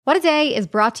What a Day is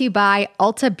brought to you by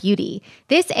Ulta Beauty.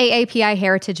 This AAPI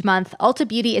Heritage Month, Ulta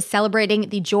Beauty is celebrating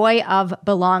the joy of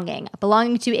belonging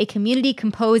to a community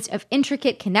composed of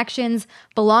intricate connections,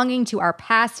 belonging to our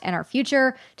past and our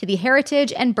future, to the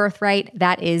heritage and birthright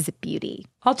that is beauty.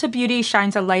 Ulta Beauty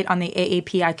shines a light on the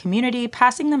AAPI community,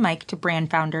 passing the mic to brand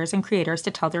founders and creators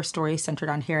to tell their stories centered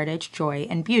on heritage, joy,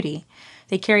 and beauty.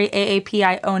 They carry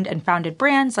AAPI-owned and founded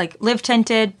brands like Live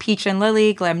Tinted, Peach and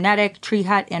Lily, Glamnetic, Tree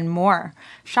Hut, and more.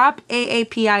 Shop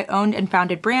AAPI-owned and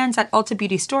founded brands at Ulta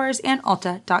Beauty stores and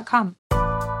Ulta.com.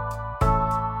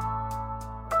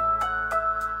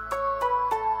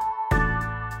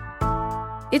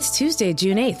 It's Tuesday,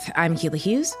 June 8th. I'm Keela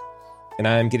Hughes. And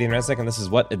I'm Gideon Resnick, and this is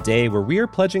What a Day, where we are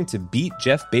pledging to beat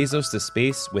Jeff Bezos to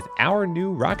space with our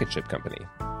new rocket ship company.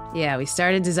 Yeah, we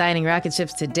started designing rocket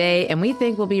ships today, and we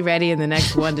think we'll be ready in the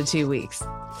next 1 to 2 weeks.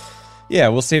 Yeah,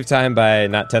 we'll save time by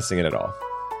not testing it at all.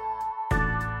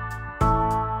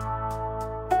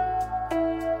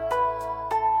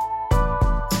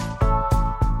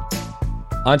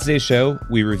 On today's show,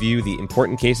 we review the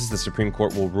important cases the Supreme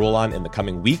Court will rule on in the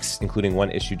coming weeks, including one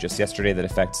issued just yesterday that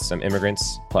affects some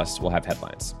immigrants. Plus, we'll have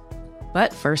headlines.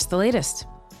 But first, the latest.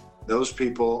 Those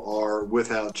people are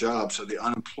without jobs, so the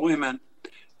unemployment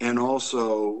and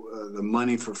also the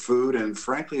money for food and,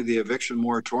 frankly, the eviction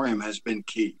moratorium has been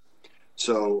key.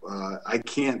 So I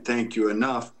can't thank you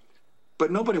enough,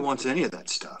 but nobody wants any of that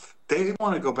stuff. They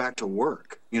want to go back to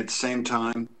work. At the same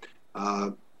time,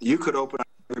 you could open up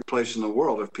every place in the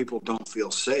world. If people don't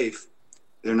feel safe,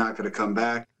 they're not going to come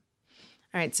back.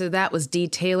 All right, so that was Dee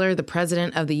Taylor, the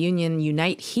president of the union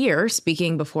Unite Here,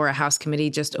 speaking before a House committee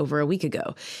just over a week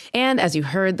ago. And as you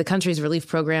heard, the country's relief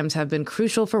programs have been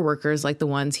crucial for workers like the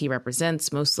ones he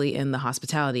represents, mostly in the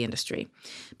hospitality industry.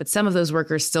 But some of those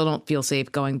workers still don't feel safe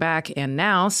going back, and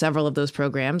now several of those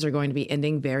programs are going to be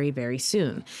ending very, very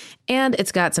soon. And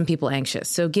it's got some people anxious.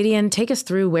 So Gideon, take us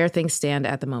through where things stand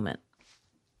at the moment.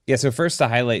 Yeah, so first to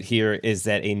highlight here is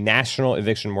that a national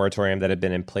eviction moratorium that had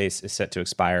been in place is set to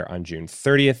expire on June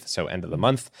 30th, so end of the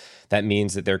month. That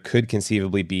means that there could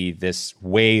conceivably be this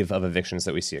wave of evictions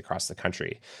that we see across the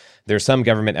country. There are some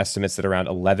government estimates that around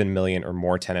 11 million or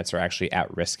more tenants are actually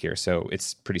at risk here, so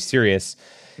it's pretty serious.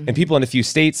 And people in a few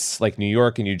states like New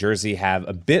York and New Jersey have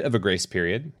a bit of a grace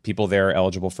period. People there are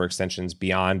eligible for extensions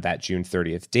beyond that June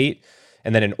 30th date.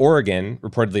 And then in Oregon,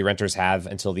 reportedly renters have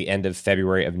until the end of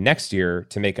February of next year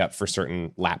to make up for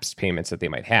certain lapsed payments that they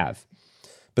might have.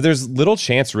 But there's little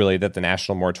chance really that the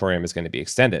national moratorium is going to be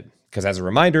extended. Because as a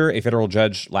reminder, a federal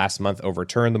judge last month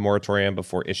overturned the moratorium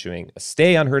before issuing a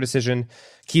stay on her decision,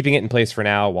 keeping it in place for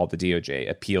now while the DOJ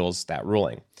appeals that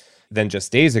ruling. Then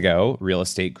just days ago, real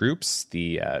estate groups,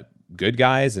 the good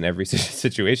guys in every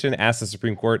situation, asked the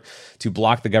Supreme Court to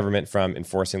block the government from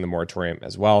enforcing the moratorium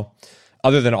as well.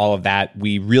 Other than all of that,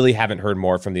 we really haven't heard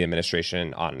more from the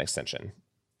administration on an extension.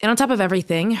 And on top of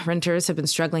everything, renters have been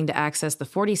struggling to access the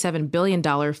 $47 billion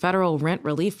federal rent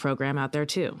relief program out there,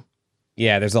 too.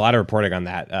 Yeah, there's a lot of reporting on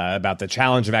that, about the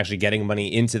challenge of actually getting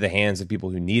money into the hands of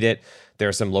people who need it. There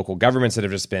are some local governments that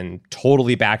have just been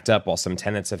totally backed up, while some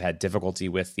tenants have had difficulty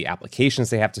with the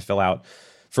applications they have to fill out.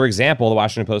 For example, the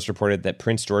Washington Post reported that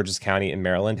Prince George's County in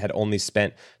Maryland had only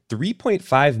spent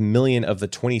 $3.5 million of the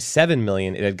 $27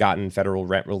 million it had gotten federal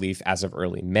rent relief as of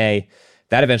early May.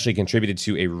 That eventually contributed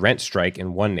to a rent strike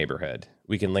in one neighborhood.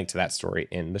 We can link to that story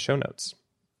in the show notes.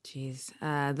 Jeez.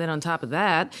 Then on top of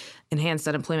that, enhanced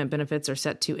unemployment benefits are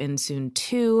set to end soon,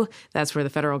 too. That's where the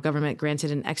federal government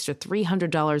granted an extra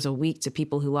 $300 a week to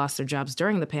people who lost their jobs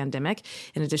during the pandemic,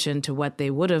 in addition to what they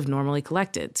would have normally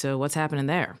collected. So what's happening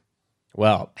there?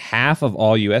 Well, half of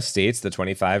all U.S. states, the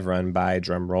 25 run by,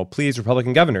 drumroll please,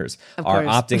 Republican governors, are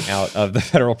opting out of the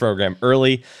federal program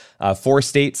early. 4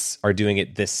 states are doing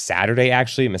it this Saturday,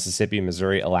 actually: Mississippi,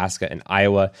 Missouri, Alaska, and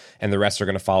Iowa. And the rest are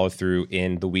going to follow through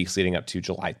in the weeks leading up to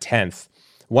July 10th.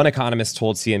 One economist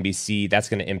told CNBC that's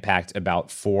going to impact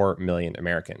about 4 million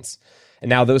Americans. And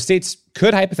now those states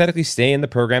could hypothetically stay in the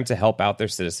program to help out their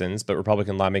citizens, but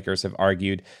Republican lawmakers have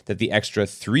argued that the extra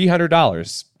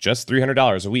 $300, just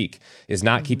 $300 a week, is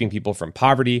not keeping people from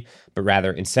poverty, but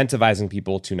rather incentivizing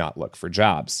people to not look for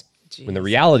jobs. Jeez. When the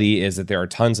reality is that there are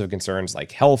tons of concerns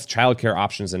like health, childcare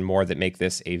options, and more that make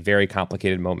this a very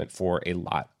complicated moment for a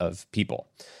lot of people.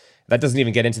 That doesn't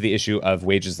even get into the issue of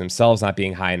wages themselves not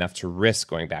being high enough to risk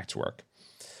going back to work.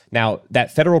 Now,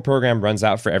 that federal program runs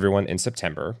out for everyone in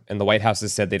September, and the White House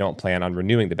has said they don't plan on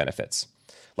renewing the benefits.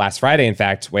 Last Friday, in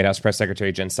fact, White House Press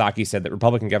Secretary Jen Psaki said that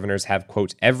Republican governors have,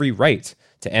 quote, every right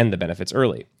to end the benefits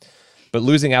early. But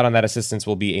losing out on that assistance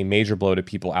will be a major blow to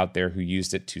people out there who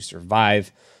used it to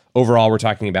survive. Overall, we're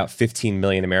talking about 15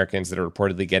 million Americans that are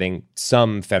reportedly getting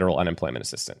some federal unemployment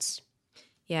assistance.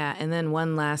 Yeah, and then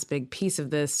one last big piece of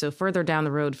this. So further down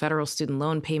the road, federal student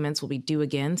loan payments will be due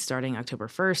again starting October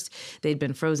 1st. They'd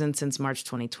been frozen since March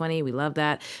 2020. We love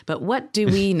that. But what do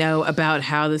we know about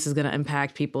how this is going to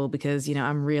impact people? Because,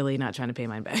 I'm really not trying to pay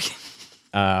mine back.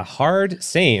 Hard,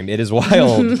 same. It is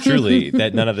wild, truly,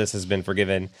 that none of this has been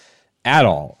forgiven at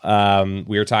all.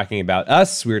 We are talking about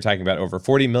us. We are talking about over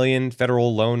 40 million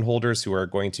federal loan holders who are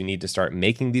going to need to start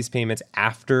making these payments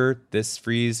after this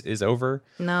freeze is over.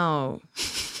 No,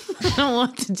 I don't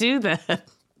want to do that.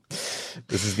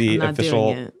 This is the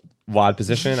official WAD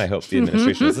position. I hope the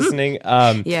administration is listening.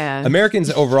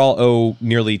 Americans overall owe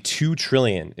nearly $2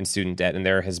 trillion in student debt, and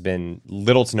there has been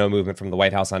little to no movement from the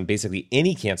White House on basically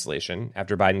any cancellation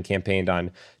after Biden campaigned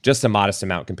on just a modest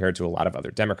amount compared to a lot of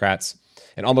other Democrats.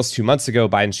 And almost 2 months ago,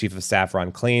 Biden's chief of staff,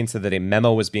 Ron Klain, said that a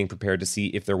memo was being prepared to see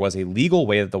if there was a legal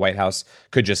way that the White House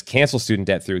could just cancel student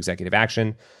debt through executive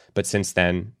action. But since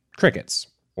then, crickets,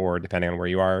 or depending on where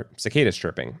you are, cicadas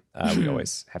chirping. We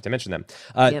always have to mention them.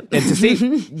 And to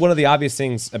state one of the obvious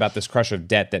things about this crush of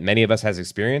debt that many of us has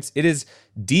experienced, it is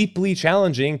deeply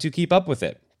challenging to keep up with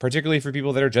it, particularly for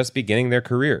people that are just beginning their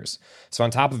careers. So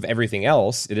on top of everything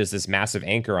else, it is this massive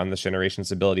anchor on this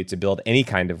generation's ability to build any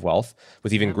kind of wealth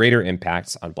with even greater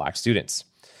impacts on Black students.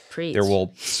 Preach. There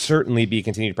will certainly be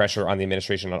continued pressure on the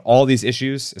administration on all these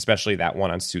issues, especially that one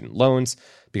on student loans,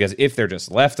 because if they're just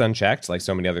left unchecked, like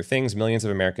so many other things, millions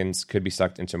of Americans could be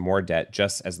sucked into more debt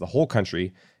just as the whole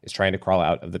country is trying to crawl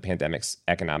out of the pandemic's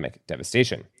economic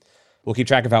devastation. We'll keep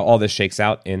track of how all this shakes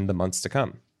out in the months to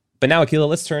come. But now, Akilah,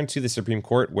 let's turn to the Supreme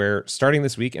Court, where starting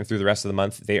this week and through the rest of the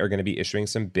month, they are going to be issuing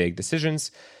some big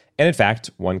decisions. And in fact,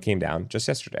 one came down just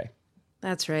yesterday.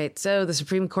 That's right. So the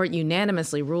Supreme Court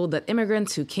unanimously ruled that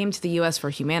immigrants who came to the U.S. for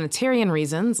humanitarian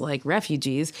reasons, like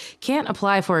refugees, can't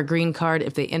apply for a green card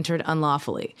if they entered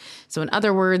unlawfully. So in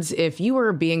other words, if you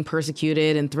were being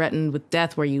persecuted and threatened with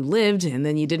death where you lived, and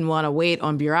then you didn't want to wait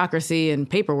on bureaucracy and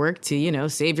paperwork to,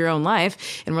 save your own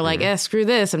life, and we're like, screw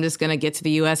this, I'm just going to get to the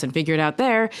U.S. and figure it out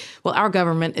there. Well, our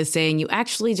government is saying you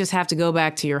actually just have to go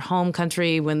back to your home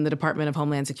country when the Department of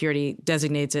Homeland Security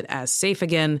designates it as safe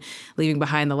again, leaving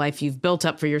behind the life you've built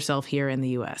up for yourself here in the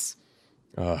U.S.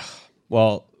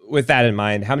 Well, with that in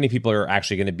mind, how many people are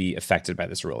actually going to be affected by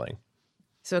this ruling?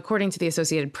 So according to the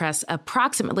Associated Press,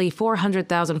 approximately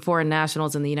 400,000 foreign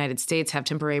nationals in the United States have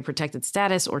temporary protected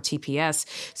status, or TPS.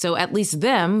 So at least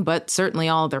them, but certainly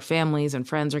all of their families and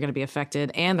friends are going to be affected,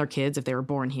 and their kids if they were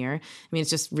born here. I mean, it's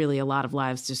just really a lot of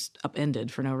lives just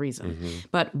upended for no reason.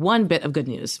 But one bit of good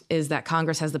news is that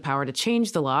Congress has the power to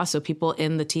change the law so people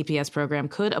in the TPS program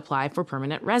could apply for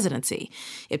permanent residency.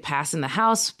 It passed in the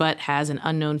House, but has an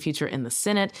unknown future in the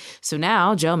Senate. So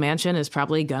now Joe Manchin is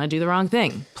probably going to do the wrong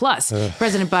thing. Plus,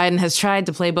 President Biden has tried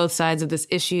to play both sides of this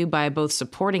issue by both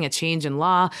supporting a change in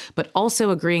law, but also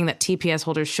agreeing that TPS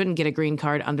holders shouldn't get a green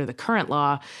card under the current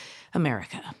law.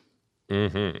 America.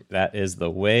 That is the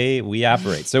way we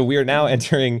operate. So we are now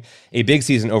entering a big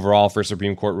season overall for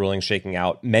Supreme Court rulings shaking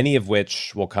out, many of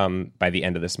which will come by the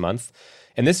end of this month.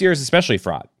 And this year is especially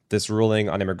fraught. This ruling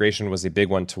on immigration was a big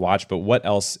one to watch, but what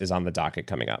else is on the docket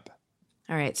coming up?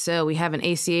 All right, so we have an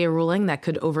ACA ruling that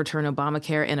could overturn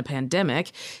Obamacare in a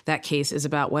pandemic. That case is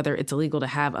about whether it's illegal to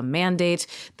have a mandate.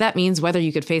 That means whether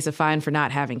you could face a fine for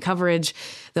not having coverage.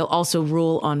 They'll also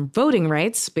rule on voting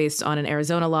rights based on an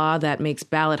Arizona law that makes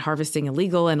ballot harvesting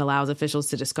illegal and allows officials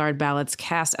to discard ballots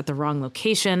cast at the wrong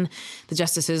location. The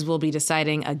justices will be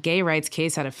deciding a gay rights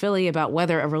case out of Philly about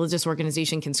whether a religious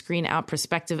organization can screen out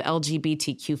prospective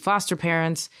LGBTQ foster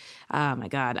parents. Oh, my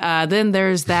God. Then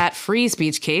there's that free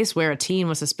speech case where a teen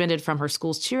was suspended from her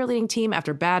school's cheerleading team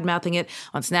after bad-mouthing it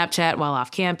on Snapchat while off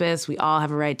campus. We all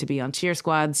have a right to be on cheer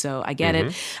squad, so I get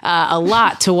it. A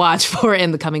lot to watch for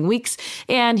in the coming weeks.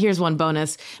 And here's one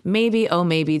bonus. Maybe, oh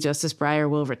maybe, Justice Breyer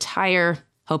will retire.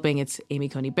 Hoping it's Amy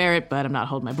Coney Barrett, but I'm not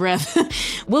holding my breath.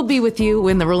 We'll be with you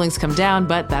when the rulings come down,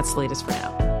 but that's the latest for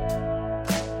now.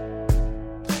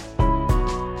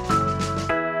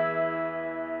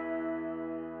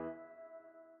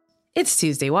 It's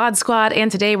Tuesday WAD Squad, and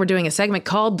today we're doing a segment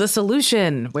called The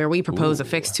Solution, where we propose a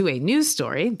fix to a news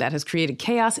story that has created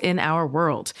chaos in our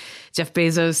world. Jeff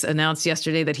Bezos announced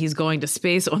yesterday that he's going to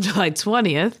space on July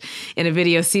 20th. In a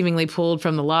video seemingly pulled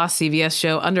from the lost CBS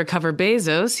show Undercover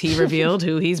Bezos, he revealed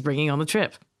who he's bringing on the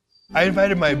trip. I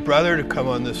invited my brother to come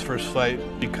on this first flight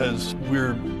because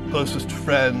we're closest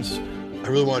friends. I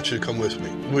really want you to come with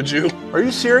me. Would you? Are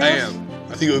you serious? I am.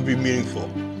 I think it would be meaningful.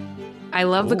 I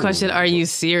love the question, are you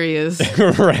serious?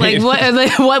 Right.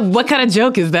 Like, what kind of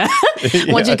joke is that?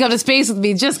 Want you to come to space with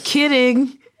me? Just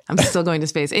kidding. I'm still going to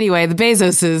space. Anyway, the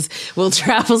Bezoses will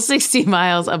travel 60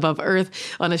 miles above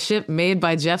Earth on a ship made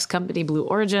by Jeff's company, Blue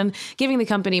Origin, giving the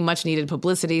company much needed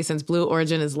publicity since Blue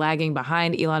Origin is lagging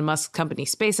behind Elon Musk's company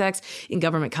SpaceX in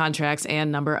government contracts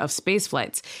and number of space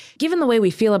flights. Given the way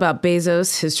we feel about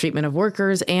Bezos, his treatment of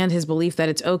workers, and his belief that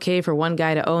it's okay for one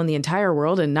guy to own the entire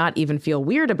world and not even feel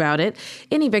weird about it,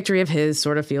 any victory of his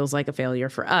sort of feels like a failure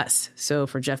for us. So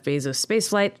for Jeff Bezos'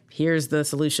 spaceflight, here's the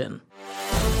solution.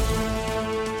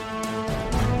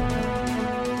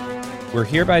 We're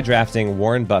hereby drafting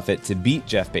Warren Buffett to beat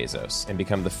Jeff Bezos and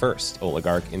become the first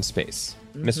oligarch in space.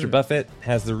 Mr. Buffett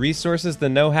has the resources, the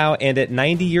know-how, and at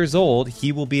 90 years old,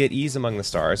 he will be at ease among the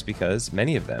stars because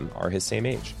many of them are his same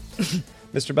age.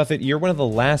 Mr. Buffett, you're one of the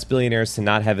last billionaires to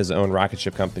not have his own rocket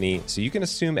ship company, so you can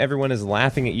assume everyone is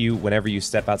laughing at you whenever you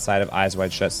step outside of Eyes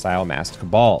Wide Shut style masked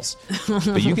cabals.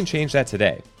 But you can change that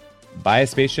today. Buy a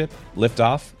spaceship, lift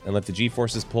off, and let the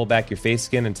G-forces pull back your face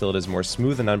skin until it is more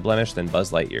smooth and unblemished than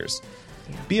Buzz Lightyear's.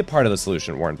 Yeah. Be a part of the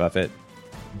solution, Warren Buffett.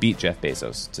 Beat Jeff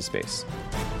Bezos to space.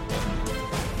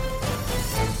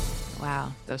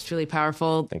 Wow, that was truly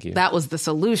powerful. Thank you. That was the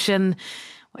solution.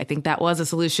 I think that was a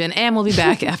solution, and we'll be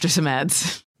back after some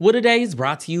ads. What A Day is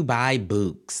brought to you by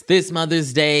Books. This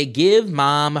Mother's Day, give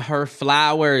mom her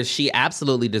flowers. She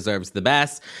absolutely deserves the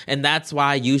best, and that's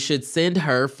why you should send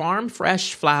her farm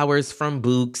fresh flowers from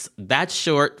Books. That's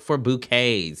short for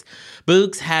bouquets.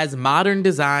 Books has modern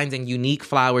designs and unique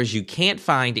flowers you can't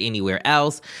find anywhere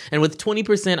else, and with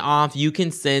 20% off, you can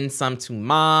send some to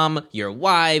mom, your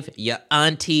wife, your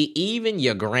auntie, even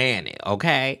your granny,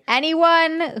 okay?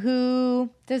 Anyone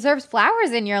who deserves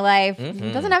flowers in your life.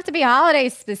 It doesn't have to be holiday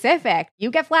specific.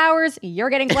 You get flowers, you're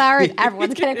getting flowers,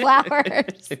 everyone's getting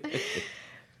flowers.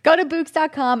 Go to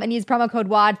Books.com and use promo code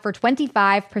WAD for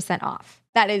 25% off.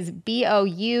 That is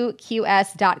BOUQS.com,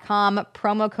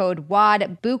 promo code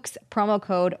WAD, Books, promo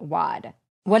code WAD.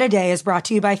 What A Day is brought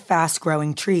to you by Fast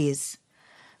Growing Trees.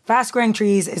 Fast Growing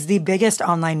Trees is the biggest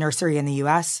online nursery in the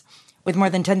U.S., with more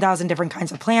than 10,000 different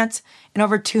kinds of plants and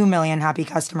over 2 million happy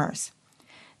customers.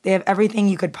 They have everything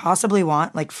you could possibly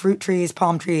want, like fruit trees,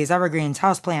 palm trees, evergreens,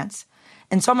 houseplants,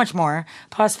 and so much more.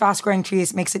 Plus, Fast Growing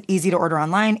Trees makes it easy to order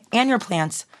online, and your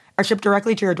plants are shipped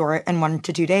directly to your door in 1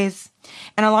 to 2 days.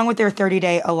 And along with their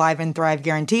 30-day Alive and Thrive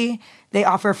guarantee, they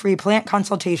offer free plant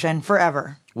consultation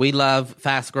forever. We love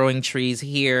Fast Growing Trees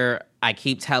here. I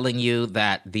keep telling you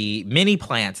that the mini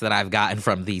plants that I've gotten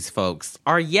from these folks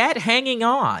are yet hanging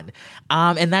on.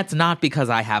 And that's not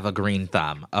because I have a green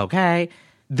thumb, okay?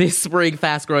 This spring,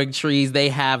 Fast Growing Trees, they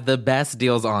have the best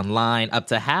deals online, up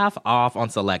to half off on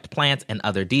select plants and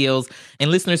other deals.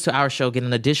 And listeners to our show get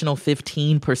an additional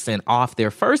 15% off their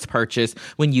first purchase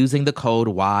when using the code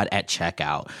WAD at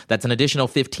checkout. That's an additional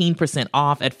 15%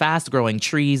 off at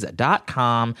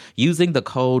fastgrowingtrees.com using the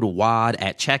code WAD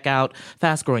at checkout.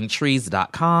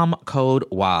 Fastgrowingtrees.com, code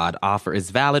WAD. Offer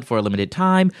is valid for a limited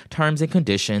time. Terms and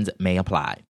conditions may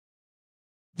apply.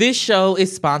 This show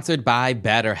is sponsored by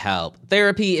BetterHelp.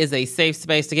 Therapy is a safe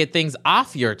space to get things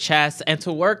off your chest and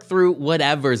to work through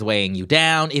whatever's weighing you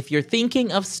down. If you're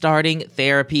thinking of starting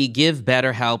therapy, give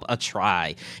BetterHelp a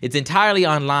try. It's entirely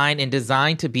online and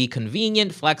designed to be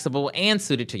convenient, flexible, and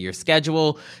suited to your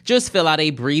schedule. Just fill out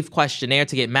a brief questionnaire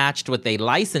to get matched with a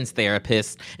licensed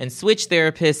therapist and switch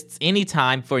therapists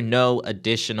anytime for no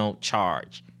additional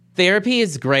charge. Therapy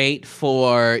is great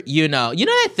for, you know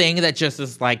that thing that just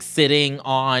is like sitting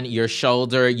on your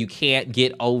shoulder, you can't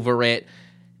get over it,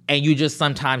 and you just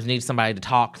sometimes need somebody to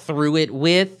talk through it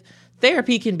with?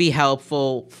 Therapy can be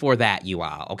helpful for that, you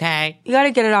all, okay? You got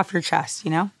to get it off your chest,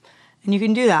 And you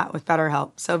can do that with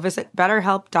BetterHelp. So visit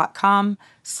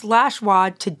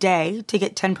BetterHelp.com/WAD today to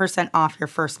get 10% off your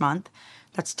first month.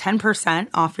 That's 10%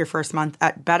 off your first month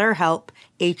at BetterHelp,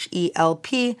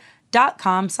 HELP.com/WAD.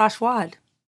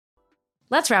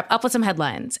 Let's wrap up with some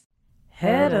headlines.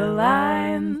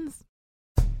 Headlines.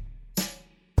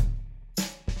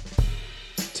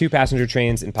 2 passenger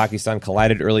trains in Pakistan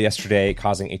collided early yesterday,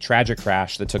 causing a tragic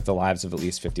crash that took the lives of at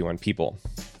least 51 people.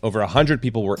 Over 100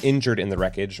 people were injured in the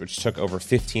wreckage, which took over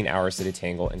 15 hours to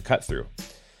detangle and cut through.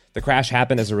 The crash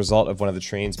happened as a result of one of the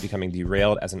trains becoming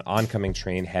derailed as an oncoming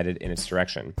train headed in its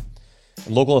direction.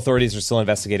 And local authorities are still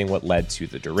investigating what led to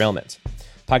the derailment.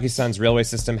 Pakistan's railway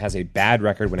system has a bad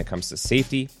record when it comes to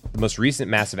safety. The most recent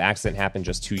massive accident happened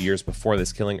just 2 years before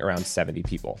this, killing around 70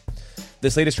 people.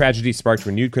 This latest tragedy sparked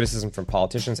renewed criticism from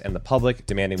politicians and the public,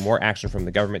 demanding more action from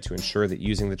the government to ensure that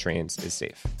using the trains is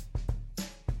safe.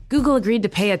 Google agreed to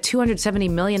pay a $270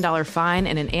 million fine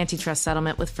in an antitrust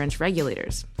settlement with French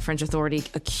regulators. The French authority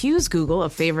accused Google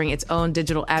of favoring its own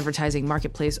digital advertising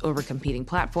marketplace over competing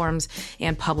platforms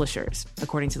and publishers.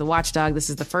 According to the watchdog, this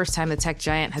is the first time the tech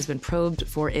giant has been probed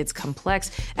for its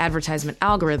complex advertisement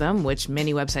algorithm, which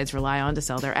many websites rely on to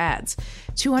sell their ads.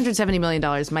 $270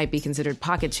 million might be considered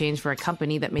pocket change for a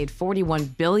company that made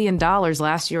 $41 billion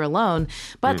last year alone,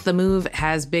 but the move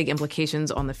has big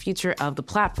implications on the future of the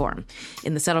platform.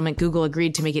 In the settlement, Google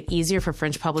agreed to make it easier for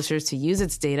French publishers to use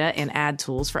its data and ad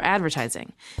tools for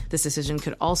advertising. This decision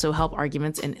could also help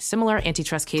arguments in similar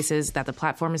antitrust cases that the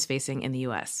platform is facing in the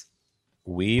U.S.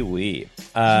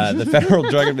 The Federal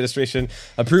Drug Administration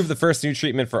approved the first new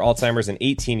treatment for Alzheimer's in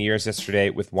 18 years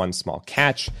yesterday with one small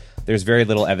catch. There's very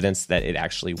little evidence that it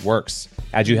actually works.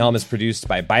 Aduhelm is produced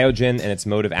by Biogen, and its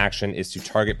mode of action is to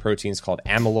target proteins called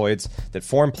amyloids that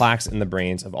form plaques in the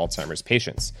brains of Alzheimer's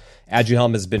patients.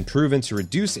 Aduhelm has been proven to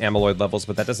reduce amyloid levels,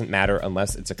 but that doesn't matter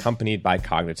unless it's accompanied by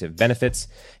cognitive benefits.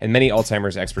 And many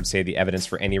Alzheimer's experts say the evidence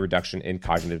for any reduction in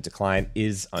cognitive decline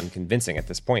is unconvincing at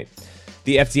this point.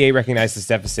 The FDA recognized this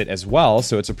deficit as well,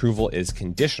 so its approval is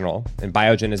conditional, and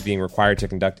Biogen is being required to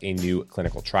conduct a new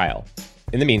clinical trial.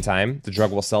 In the meantime, the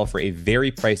drug will sell for a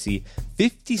very pricey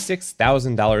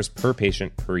 $56,000 per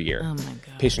patient per year. Oh my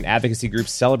God. Patient advocacy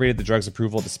groups celebrated the drug's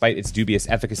approval despite its dubious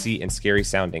efficacy and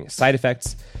scary-sounding side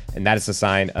effects, and that is a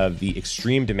sign of the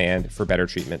extreme demand for better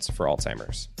treatments for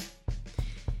Alzheimer's.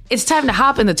 It's time to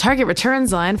hop in the Target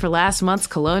returns line for last month's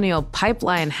Colonial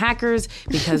Pipeline hackers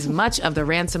because much of the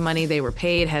ransom money they were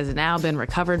paid has now been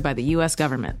recovered by the U.S.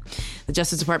 government. The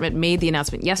Justice Department made the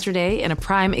announcement yesterday. In a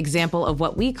prime example of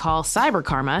what we call cyber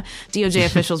karma, DOJ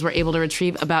officials were able to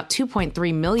retrieve about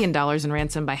 $2.3 million in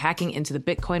ransom by hacking into the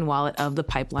Bitcoin wallet of the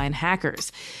pipeline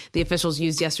hackers. The officials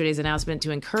used yesterday's announcement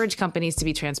to encourage companies to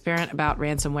be transparent about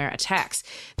ransomware attacks.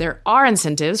 There are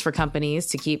incentives for companies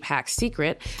to keep hacks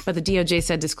secret, but the DOJ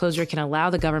said disclosure can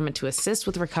allow the government to assist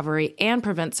with recovery and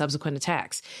prevent subsequent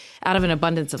attacks. Out of an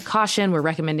abundance of caution, we're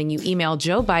recommending you email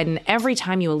Joe Biden every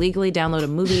time you illegally download a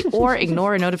movie or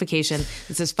ignore a notification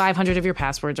that says 500 of your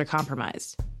passwords are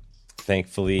compromised.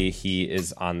 Thankfully, he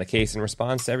is on the case and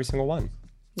responds to every single one.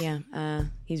 Yeah,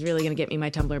 he's really going to get me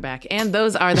my Tumblr back. And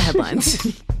those are the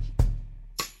headlines.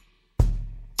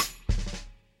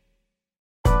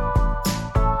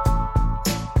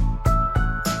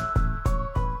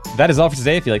 That is all for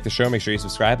today. If you like the show, make sure you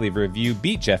subscribe, leave a review,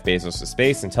 beat Jeff Bezos to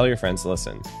space, and tell your friends to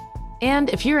listen. And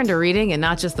if you're into reading and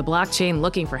not just the blockchain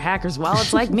looking for hackers'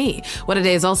 wallets like me, What A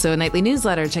Day is also a nightly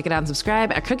newsletter. Check it out and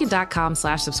subscribe at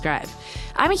crooked.com/subscribe.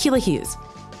 I'm Akilah Hughes.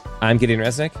 I'm Gideon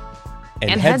Resnick.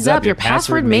 And heads up, your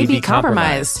password may be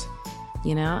compromised.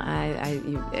 You know,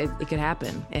 it could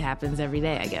happen. It happens every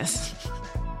day, I guess.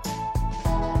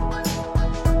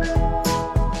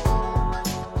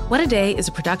 What A Day is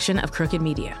a production of Crooked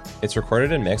Media. It's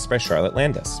recorded and mixed by Charlotte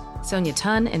Landis. Sonia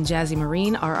Tunn and Jazzy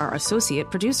Marine are our associate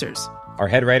producers. Our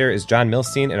head writer is John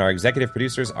Milstein, and our executive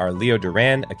producers are Leo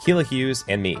Duran, Akilah Hughes,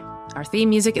 and me. Our theme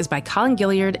music is by Colin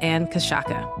Gilliard and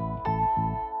Kashaka.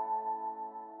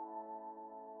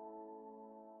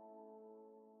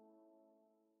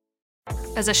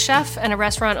 As a chef and a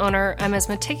restaurant owner, I'm as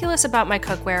meticulous about my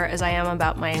cookware as I am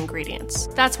about my ingredients.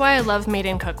 That's why I love Made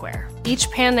In Cookware. Each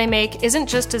pan they make isn't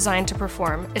just designed to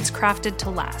perform, it's crafted to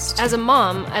last. As a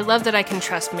mom, I love that I can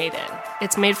trust Made In.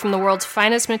 It's made from the world's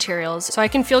finest materials, so I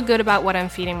can feel good about what I'm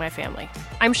feeding my family.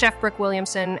 I'm Chef Brooke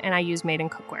Williamson, and I use Made In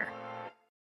Cookware.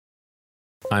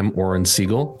 I'm Oren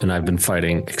Siegel, and I've been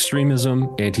fighting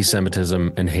extremism,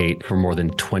 anti-Semitism, and hate for more than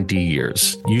 20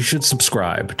 years. You should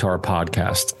subscribe to our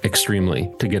podcast,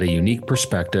 Extremely, to get a unique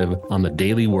perspective on the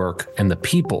daily work and the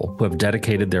people who have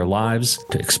dedicated their lives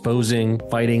to exposing,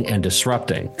 fighting, and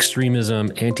disrupting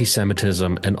extremism,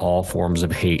 anti-Semitism, and all forms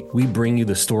of hate. We bring you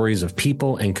the stories of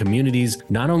people and communities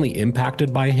not only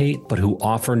impacted by hate, but who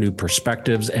offer new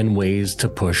perspectives and ways to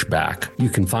push back. You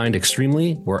can find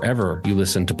Extremely wherever you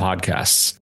listen to podcasts.